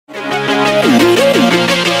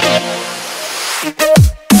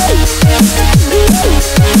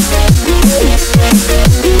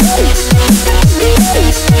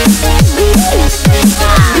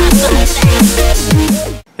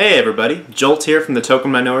everybody, Jolt here from the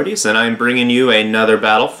Token Minorities, and I'm bringing you another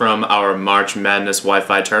battle from our March Madness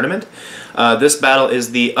Wi-Fi tournament. This battle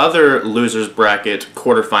is the other losers bracket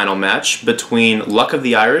quarterfinal match between Luck of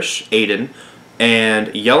the Irish, Aiden, and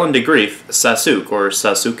Yellan de Greef,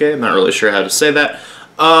 Sasuke, I'm not really sure how to say that.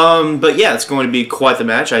 But yeah, it's going to be quite the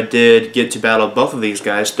match. I did get to battle both of these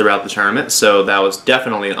guys throughout the tournament, so that was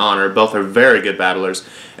definitely an honor. Both are very good battlers,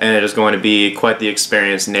 and it is going to be quite the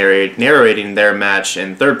experience narrating their match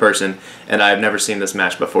in third person, and I've never seen this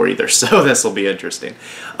match before either, so this will be interesting.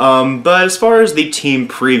 But as far as the team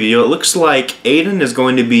preview, it looks like Aiden is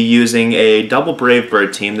going to be using a double Brave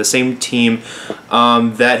Bird team, the same team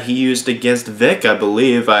that he used against Vic, I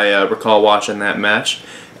believe. I recall watching that match.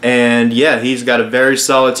 And yeah, he's got a very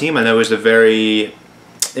solid team. I know he's a very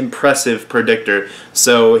impressive predictor,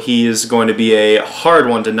 so he is going to be a hard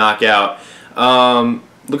one to knock out.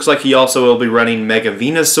 Looks like he also will be running Mega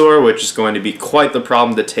Venusaur, which is going to be quite the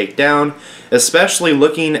problem to take down, especially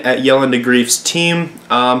looking at Yellan de Greef's team.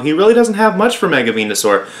 He really doesn't have much for Mega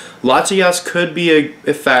Venusaur. Latias could be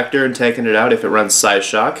a factor in taking it out if it runs Side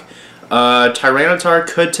Shock. Tyranitar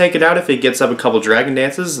could take it out if it gets up a couple Dragon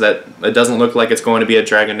Dances. It doesn't look like it's going to be a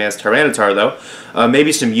Dragon Dance Tyranitar though.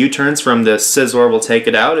 Maybe some U-turns from the Scizor will take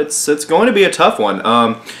it out. It's going to be a tough one.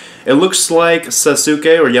 It looks like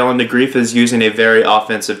Sasuke or Yellan de Greef is using a very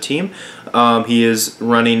offensive team. He is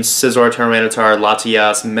running Scizor, Tyranitar,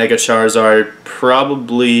 Latias, Mega Charizard,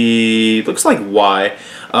 probably looks like Y,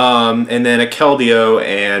 and then a Keldeo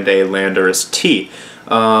and a Landorus T.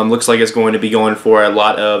 Looks like it's going to be going for a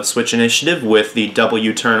lot of switch initiative with the double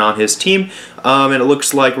U-turn on his team, and it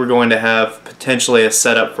looks like we're going to have potentially a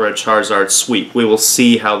setup for a Charizard sweep. We will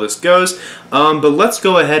see how this goes, but let's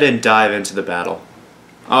go ahead and dive into the battle.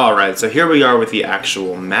 Alright, so here we are with the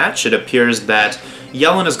actual match. It appears that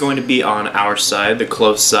Yellan is going to be on our side, the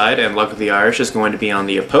close side, and Luck of the Irish is going to be on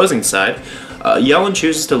the opposing side. Yellan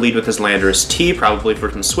chooses to lead with his Landorus T, probably for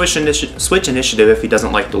some switch initiative if he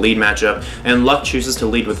doesn't like the lead matchup, and Luck chooses to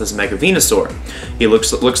lead with his Mega Venusaur. He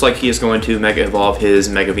looks like he is going to Mega Evolve his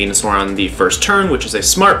Mega Venusaur on the first turn, which is a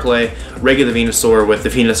smart play. Regular Venusaur with the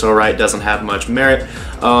Venusaur right doesn't have much merit.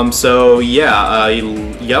 So yeah,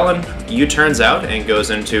 Yellan U-turns out and goes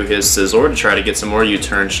into his Scizor to try to get some more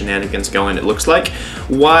U-turn shenanigans going, it looks like,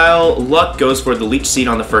 while Luck goes for the Leech Seed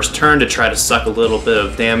on the first turn to try to suck a little bit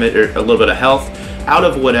of damage, or a little bit of health out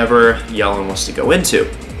of whatever Yellan wants to go into.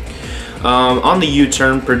 On the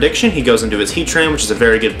U-turn prediction, he goes into his Heatran, which is a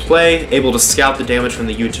very good play, able to scout the damage from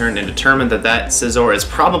the U-turn and determine that that Scizor is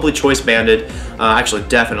probably choice banded, actually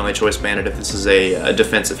definitely choice banded if this is a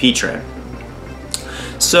defensive Heatran.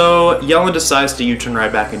 So Yellan decides to U-turn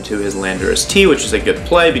right back into his Landorus T, which is a good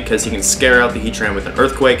play because he can scare out the Heatran with an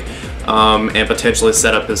Earthquake and potentially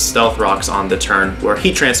set up his Stealth Rocks on the turn where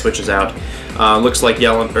Heatran switches out. Looks like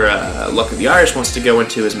Yellan, or Luck of the Irish wants to go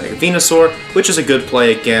into his Mega Venusaur, which is a good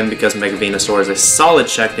play again because Mega Venusaur is a solid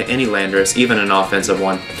check to any Landorus, even an offensive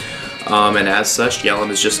one. And as such,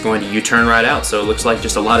 Yellan is just going to U-turn right out, so it looks like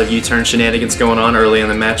just a lot of U-turn shenanigans going on early in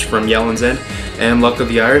the match from Yellan's end, and Luck of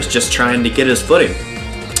the Irish just trying to get his footing.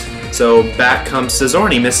 So back comes Scizor,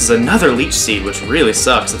 and he misses another Leech Seed, which really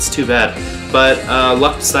sucks. It's too bad. But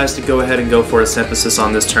Luck decides to go ahead and go for a Synthesis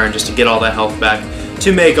on this turn just to get all that health back,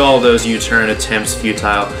 to make all those U-turn attempts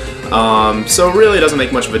futile. So it really doesn't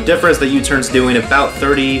make much of a difference. The U-turn's doing about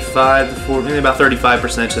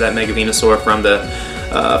 35% to that Mega Venusaur from the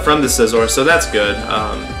Scizor, so that's good.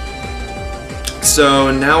 So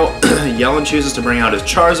now Yellan chooses to bring out his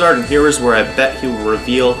Charizard, and here is where I bet he will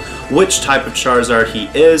reveal which type of Charizard he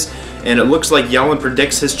is. And it looks like Yellan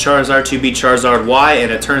predicts his Charizard to be Charizard Y,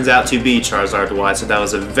 and it turns out to be Charizard Y. So that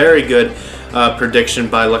was a very good prediction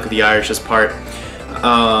by Luck of the Irish's part.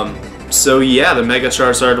 So yeah, the Mega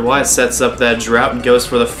Charizard Y sets up that drought and goes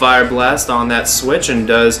for the Fire Blast on that switch and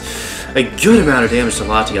does a good amount of damage to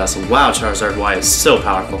Latias. Wow, Charizard Y is so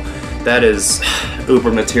powerful. That is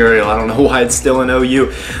uber material. I don't know why it's still an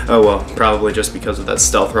OU. Oh well, probably just because of that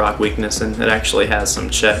Stealth Rock weakness, and it actually has some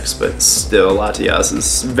checks, but still, Latias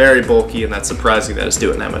is very bulky, and that's surprising that it's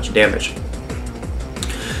doing that much damage.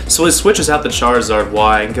 So he switches out the Charizard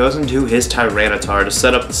Y and goes into his Tyranitar to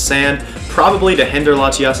set up the Sand, probably to hinder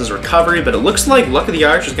Latias' recovery, but it looks like Luck of the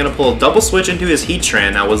Irish is going to pull a double switch into his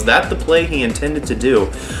Heatran. Now, was that the play he intended to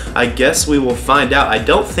do? I guess we will find out. I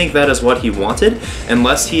don't think that is what he wanted,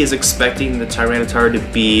 unless he is expecting the Tyranitar to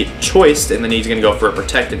be choiced, and then he's going to go for a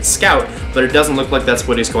Protected Scout, but it doesn't look like that's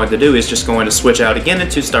what he's going to do. He's just going to switch out again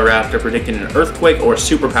into Staraptor, predicting an Earthquake or a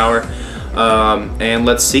Superpower. And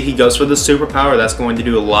let's see, he goes for the Superpower. That's going to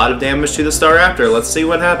do a lot of damage to the Staraptor. Let's see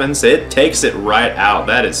what happens. It takes it right out.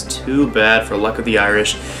 That is too bad for Luck of the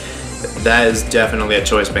Irish. That is definitely a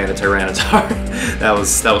choice banded Tyranitar. that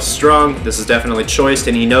was strong. This is definitely choiced,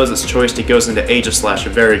 and he knows it's choiced. He goes into Aegislash, a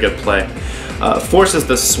very good play. Forces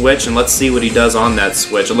the switch, and let's see what he does on that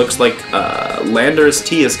switch. It looks like Landorus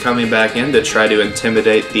T is coming back in to try to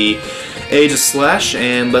intimidate the Aegislash,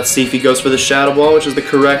 and let's see if he goes for the Shadow Ball, which is the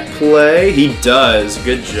correct play. He does.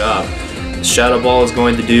 Good job. The Shadow Ball is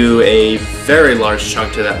going to do a very large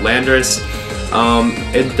chunk to that Landorus.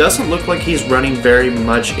 It doesn't look like he's running very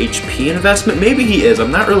much HP investment. Maybe he is.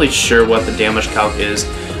 I'm not really sure what the damage calc is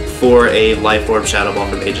for a Life Orb Shadow Ball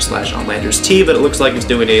from Aegislash on Landorus T, but it looks like it's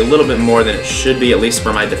doing a little bit more than it should be, at least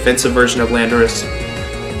for my defensive version of Landorus.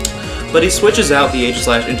 But he switches out the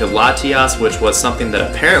Aegislash into Latias, which was something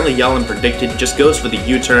that apparently Yellan predicted. Just goes for the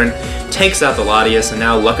U-turn, takes out the Latias, and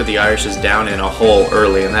now Luck of the Irish is down in a hole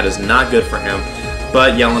early, and that is not good for him.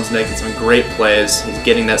 But Yellan's making some great plays. He's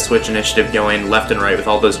getting that switch initiative going left and right with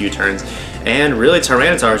all those U-turns. And really,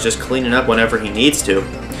 Tyranitar is just cleaning up whenever he needs to.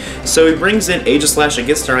 So he brings in Aegislash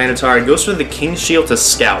against Tyranitar and goes for the King's Shield to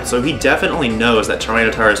scout. So he definitely knows that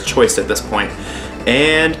Tyranitar is choiced at this point.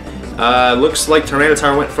 And looks like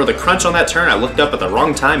Tyranitar went for the crunch on that turn. I looked up at the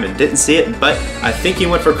wrong time and didn't see it, but I think he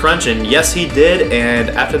went for crunch, and yes he did, and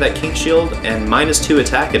after that King Shield and -2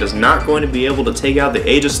 attack, it is not going to be able to take out the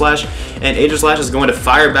Aegislash, and Aegislash is going to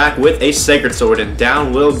fire back with a Sacred Sword, and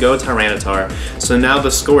down will go Tyranitar. So now the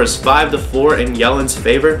score is 5-4 in Yellan's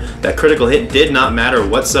favor. That critical hit did not matter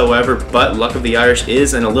whatsoever, but Luck of the Irish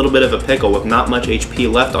is in a little bit of a pickle with not much HP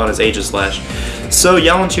left on his Aegislash. So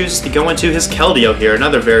Yellan chooses to go into his Keldeo here,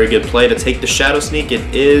 another very good play to take the Shadow Sneak. It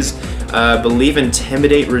is, I believe,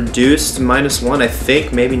 Intimidate reduced -1, I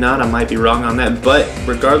think, maybe not, I might be wrong on that, but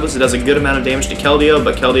regardless, it does a good amount of damage to Keldeo,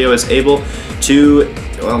 but Keldeo is able to,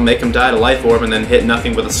 well, make him die to Life Orb and then hit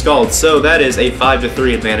nothing with a Scald, so that is a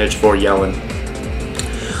 5-3 advantage for Yellan.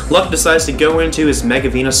 Luck decides to go into his Mega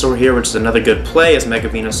Venusaur here, which is another good play, as Mega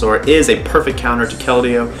Venusaur is a perfect counter to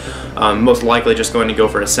Keldeo. Most likely just going to go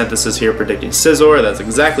for a Synthesis here, predicting Scizor. That's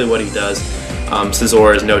exactly what he does.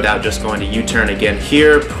 Scizor is no doubt just going to U-turn again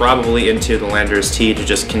here, probably into the Landorus T to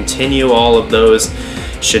just continue all of those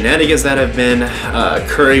shenanigans that have been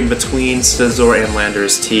occurring between Scizor and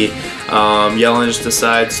Landorus T. Yellan just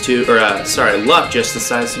decides to, Luck just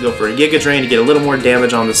decides to go for a Giga Drain to get a little more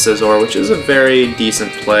damage on the Scizor, which is a very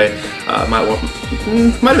decent play. Might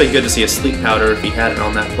have been good to see a Sleep Powder if he had it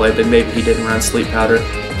on that play, but maybe he didn't run Sleep Powder.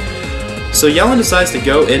 So Yellan decides to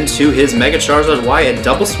go into his Mega Charizard Y and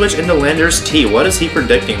double switch into Landorus T. What is he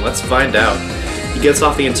predicting? Let's find out. He gets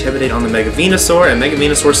off the Intimidate on the Mega Venusaur, and Mega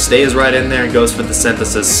Venusaur stays right in there and goes for the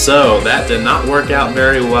Synthesis. So that did not work out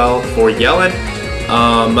very well for Yellan.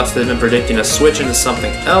 Must have been predicting a switch into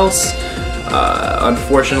something else.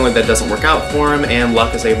 Unfortunately, that doesn't work out for him, and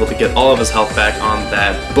Luck is able to get all of his health back on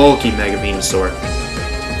that bulky Mega Venusaur.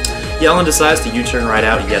 Yellan decides to U-turn right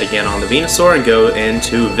out yet again on the Venusaur and go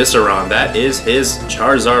into Visceron. That is his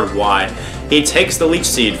Charizard Y. He takes the Leech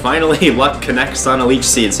Seed. Finally, Luck connects on a Leech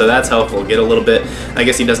Seed, so that's helpful. Get a little bit, I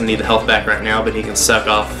guess he doesn't need the health back right now, but he can suck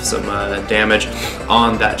off some damage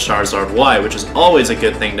on that Charizard Y, which is always a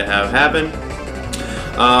good thing to have happen.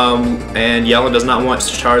 And Yellan does not want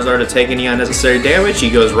Charizard to take any unnecessary damage. He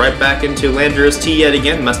goes right back into Landorus T yet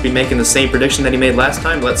again. Must be making the same prediction that he made last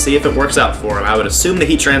time. Let's see if it works out for him. I would assume the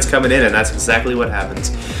Heatran's coming in, and that's exactly what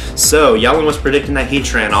happens. So Yellan was predicting that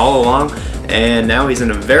Heatran all along, and now he's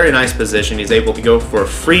in a very nice position. He's able to go for a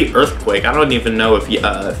free Earthquake. I don't even know if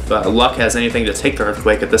Luck has anything to take the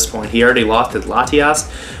Earthquake at this point. He already lost his Latias.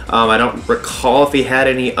 I don't recall if he had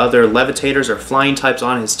any other Levitators or Flying types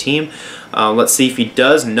on his team. Let's see if he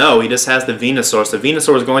does. No, he just has the Venusaur. So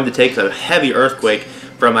Venusaur is going to take a heavy Earthquake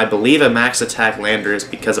from, I believe, a max attack Landorus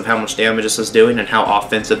because of how much damage this is doing and how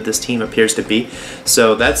offensive this team appears to be.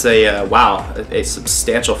 So that's a, wow, a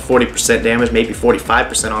substantial 40% damage, maybe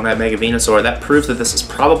 45% on that Mega Venusaur. That proves that this is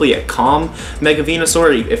probably a calm Mega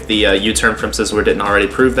Venusaur if the U-turn from Scizor didn't already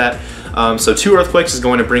prove that. So 2 Earthquakes is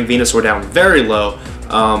going to bring Venusaur down very low.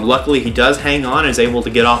 Luckily, he does hang on and is able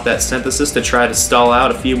to get off that Synthesis to try to stall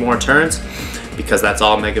out a few more turns, because that's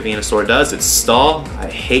all Mega Venusaur does. It's stall. I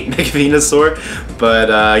hate Mega Venusaur,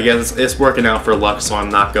 but I guess it's working out for Luck, so I'm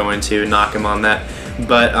not going to knock him on that.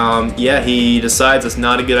 But yeah, he decides it's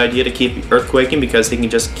not a good idea to keep Earthquaking because he can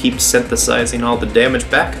just keep synthesizing all the damage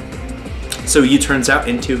back. So he turns out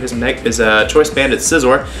into his Choice Banded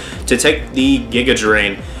Scizor to take the Giga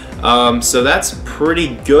Drain. So that's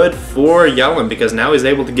pretty good for Yellan because now he's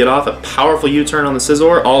able to get off a powerful U-turn on the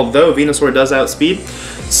Scizor, although Venusaur does outspeed.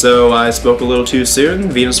 So I spoke a little too soon.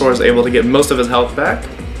 Venusaur is able to get most of his health back.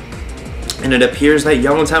 And it appears that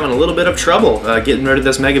Yellan's having a little bit of trouble getting rid of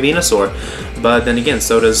this Mega Venusaur. but then again,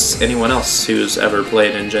 so does anyone else who's ever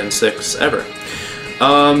played in Gen 6 ever.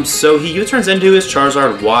 So he U-turns into his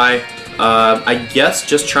Charizard Y. I guess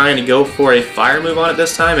just trying to go for a fire move on it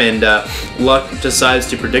this time, and Luck decides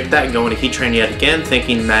to predict that, going to Heat Train yet again,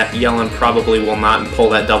 thinking that Yellan probably will not pull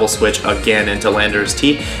that double switch again into Landorus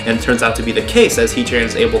T, and it turns out to be the case as Heat Train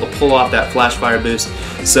is able to pull off that Flash Fire boost.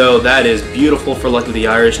 So that is beautiful for Luck of the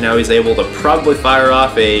Irish. Now he's able to probably fire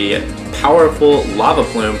off a powerful Lava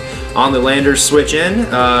Plume on the Landorus switch in.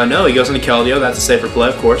 No, he goes into Keldeo. That's a safer play,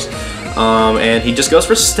 of course. And he just goes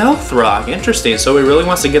for Stealth Rock. Interesting. So he really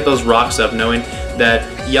wants to get those rocks up, knowing that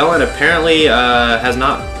Yellan apparently has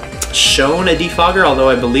not shown a Defogger, although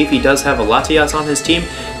I believe he does have a Latias on his team,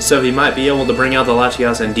 so he might be able to bring out the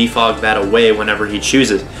Latias and defog that away whenever he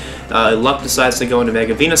chooses. Luck decides to go into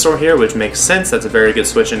Mega Venusaur here, which makes sense. That's a very good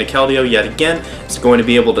switch into Keldeo yet again. It's going to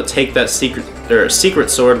be able to take that Secret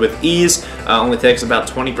Sword with ease. Only takes about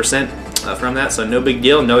 20%. From that, so no big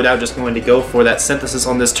deal. No doubt just going to go for that Synthesis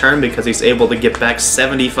on this turn because he's able to get back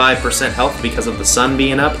 75% health because of the sun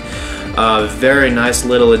being up. Very nice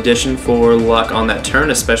little addition for Luck on that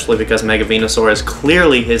turn, especially because Mega Venusaur is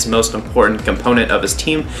clearly his most important component of his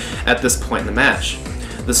team at this point in the match.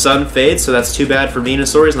 The sun fades, so that's too bad for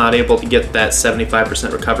Venusaur. He's not able to get that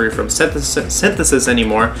 75% recovery from Synthesis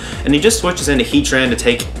anymore, and he just switches into Heatran to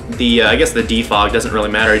take the, I guess the defog, doesn't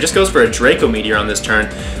really matter. He just goes for a Draco Meteor on this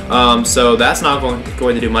turn, so that's not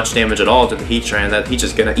going to do much damage at all to the Heatran. That he's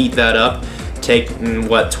just going to eat that up, take,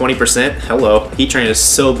 what, 20%? Hello. Heatran is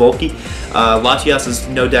so bulky. Latias is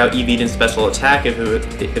no doubt EV'd in special attack if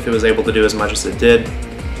it was able to do as much as it did.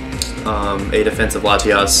 A defensive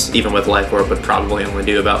Latias, even with Life Orb, would probably only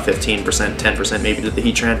do about 15%, 10% maybe to the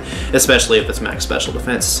Heatran, especially if it's max special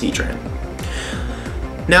defense Heatran.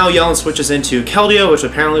 Now Yellan switches into Keldeo, which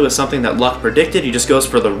apparently was something that Luck predicted. He just goes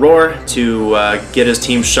for the Roar to get his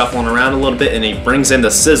team shuffling around a little bit, and he brings in the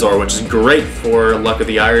Scizor, which is great for Luck of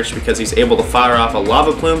the Irish because he's able to fire off a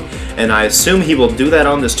Lava Plume, and I assume he will do that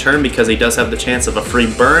on this turn because he does have the chance of a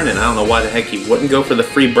free burn, and I don't know why the heck he wouldn't go for the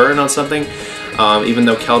free burn on something. Even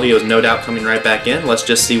though Keldeo is no doubt coming right back in. Let's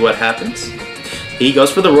just see what happens. He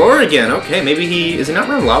goes for the Roar again. Okay, maybe is he not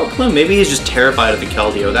running Lava Plume? Maybe he's just terrified of the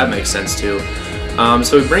Keldeo. That makes sense too.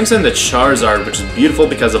 So he brings in the Charizard, which is beautiful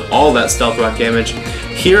because of all that Stealth Rock damage.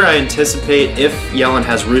 Here I anticipate if Yellan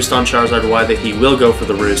has Roost on Charizard Y that he will go for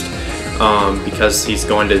the Roost because he's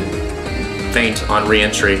going to faint on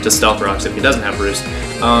re-entry to Stealth Rocks if he doesn't have Roost.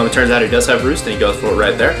 It turns out he does have Roost, and he goes for it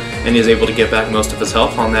right there, and he's able to get back most of his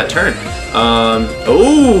health on that turn.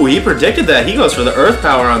 Oh, he predicted that. He goes for the Earth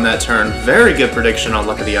Power on that turn. Very good prediction on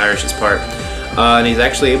Luck of the Irish's part. And he's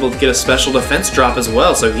actually able to get a special defense drop as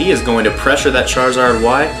well, so he is going to pressure that Charizard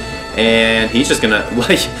Y, and he's just going to,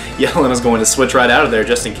 like, Yellan is going to switch right out of there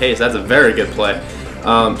just in case. That's a very good play.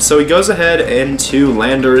 So he goes ahead into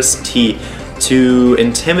Landorus T to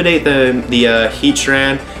intimidate the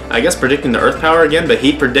Heatran. I guess predicting the Earth Power again, but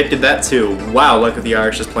he predicted that too. Wow, Luck of the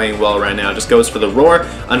Irish is playing well right now. Just goes for the Roar.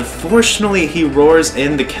 Unfortunately, he roars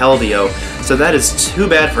in the Keldeo, so that is too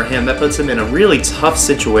bad for him. That puts him in a really tough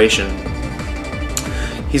situation.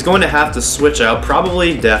 He's going to have to switch out,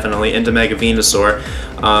 probably, definitely, into Mega Venusaur.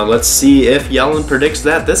 Let's see if Yellan predicts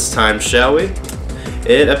that this time, shall we?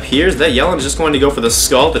 It appears that Yellan is just going to go for the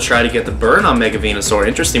Skull to try to get the burn on Mega Venusaur.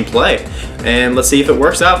 Interesting play. And let's see if it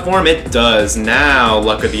works out for him. It does. Now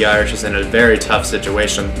Luck of the Irish is in a very tough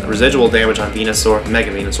situation. Residual damage on Venusaur, Mega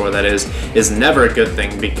Venusaur that is never a good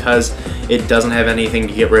thing because it doesn't have anything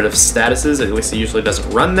to get rid of statuses. At least it usually doesn't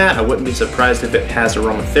run that. I wouldn't be surprised if it has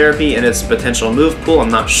Aromatherapy in its potential move pool. I'm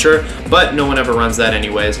not sure, but no one ever runs that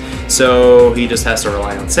anyways. So he just has to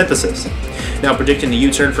rely on Synthesis. Now predicting the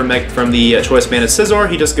U-turn from the Choice Band of Scizor,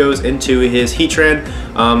 he just goes into his Heatran.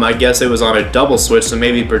 I guess it was on a double switch, so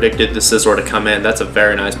maybe he predicted the Scizor to come in. That's a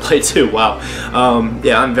very nice play too, wow.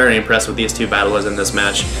 Yeah, I'm very impressed with these two battlers in this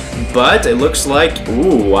match. But it looks like,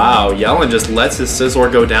 ooh, wow, Yellan just lets his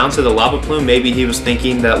Scizor go down to the Lava Plume. Maybe he was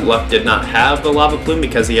thinking that Luck did not have the Lava Plume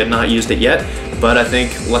because he had not used it yet. But I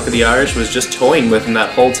think Luck of the Irish was just toying with him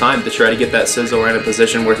that whole time to try to get that Scizor in a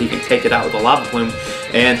position where he can take it out with a Lava Plume,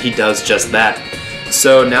 and he does just that.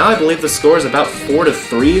 So now I believe the score is about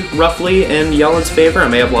 4-3 roughly in Yellan's favor. I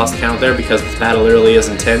may have lost count there because this battle really is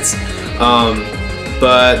intense.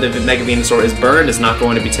 But the Mega Venusaur is burned. It's not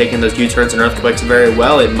going to be taking those U-turns and Earthquakes very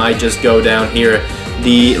well. It might just go down here.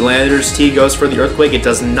 The Landorus T goes for the Earthquake. It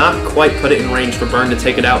does not quite put it in range for Burn to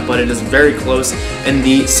take it out, but it is very close, and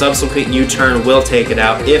the subsequent U-turn will take it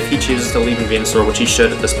out if he chooses to leave in Venusaur, which he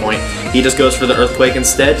should at this point. He just goes for the Earthquake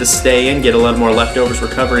instead to stay in, get a little more leftovers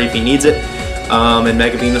recovery if he needs it. And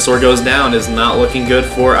Mega Venusaur goes down. Is not looking good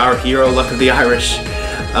for our hero, Luck of the Irish.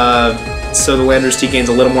 So the Landers T gains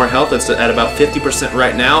a little more health. It's at about 50%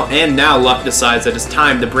 right now. And now Luck decides that it's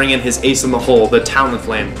time to bring in his ace in the hole, the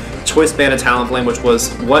Talonflame. Choice Banded Talonflame, which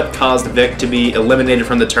was what caused Vic to be eliminated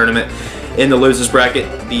from the tournament. In the losers bracket,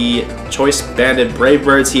 the Choice Banded Brave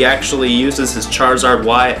Birds, he actually uses his Charizard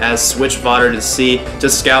Y as switch fodder to see, to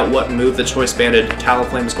scout what move the Choice Banded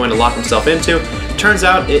Talonflame is going to lock himself into. Turns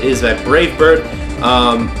out it is a Brave Bird,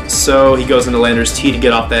 so he goes into Landers T to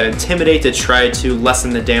get off that Intimidate to try to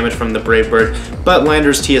lessen the damage from the Brave Bird, but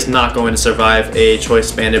Landers T is not going to survive a Choice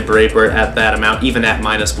Banded Brave Bird at that amount, even at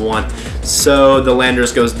 -1. So the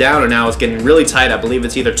Landers goes down, and now it's getting really tight. I believe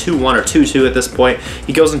it's either 2-1 or 2-2 at this point.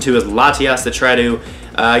 He goes into his Latias to try to,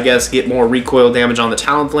 I guess, get more recoil damage on the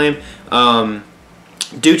Talonflame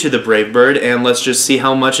due to the Brave Bird, and let's just see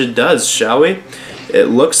how much it does, shall we? It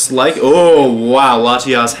looks like, oh wow,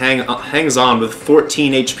 Latias hangs on with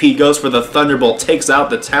 14 HP, goes for the Thunderbolt, takes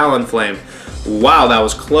out the Talonflame. Wow, that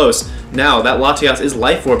was close. Now, that Latias is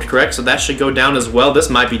Life Orb, correct? So that should go down as well. This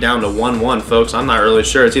might be down to 1-1, folks. I'm not really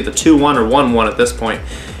sure. It's either 2-1 or 1-1 at this point,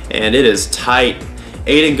 and it is tight.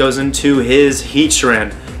 Aiden goes into his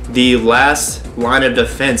Heatran, the last line of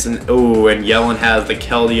defense, and oh, and Yellan has the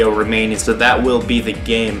Keldeo remaining, so that will be the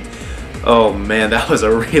game. Oh man, that was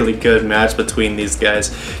a really good match between these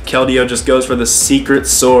guys. Keldeo just goes for the Secret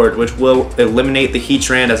Sword, which will eliminate the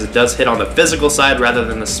Heatran as it does hit on the physical side rather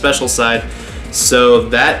than the special side. So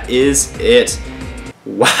that is it.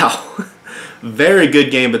 Wow. Very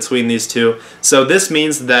good game between these two. So this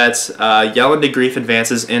means that Yellan to Greef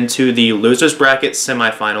advances into the losers bracket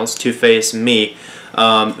semifinals to face me.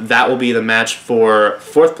 That will be the match for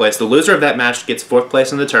 4th place. The loser of that match gets 4th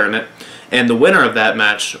place in the tournament, and the winner of that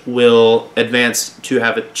match will advance to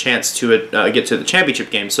have a chance to get to the championship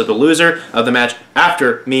game. So the loser of the match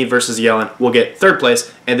after me versus Yellan will get 3rd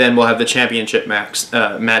place, and then we'll have the championship match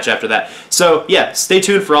after that. So yeah, stay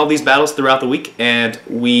tuned for all these battles throughout the week, and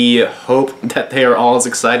we hope that they are all as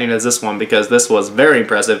exciting as this one, because this was very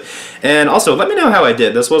impressive. And also, let me know how I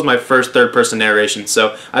did. This was my first third-person narration,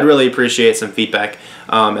 so I'd really appreciate some feedback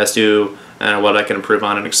as to what I can improve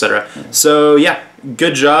on, and etc. So yeah,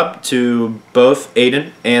 good job to both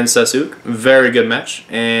Aiden and Sasuk. Very good match,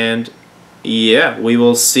 and yeah, we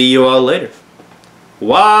will see you all later.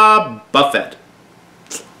 Wah Buffett.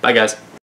 Bye guys.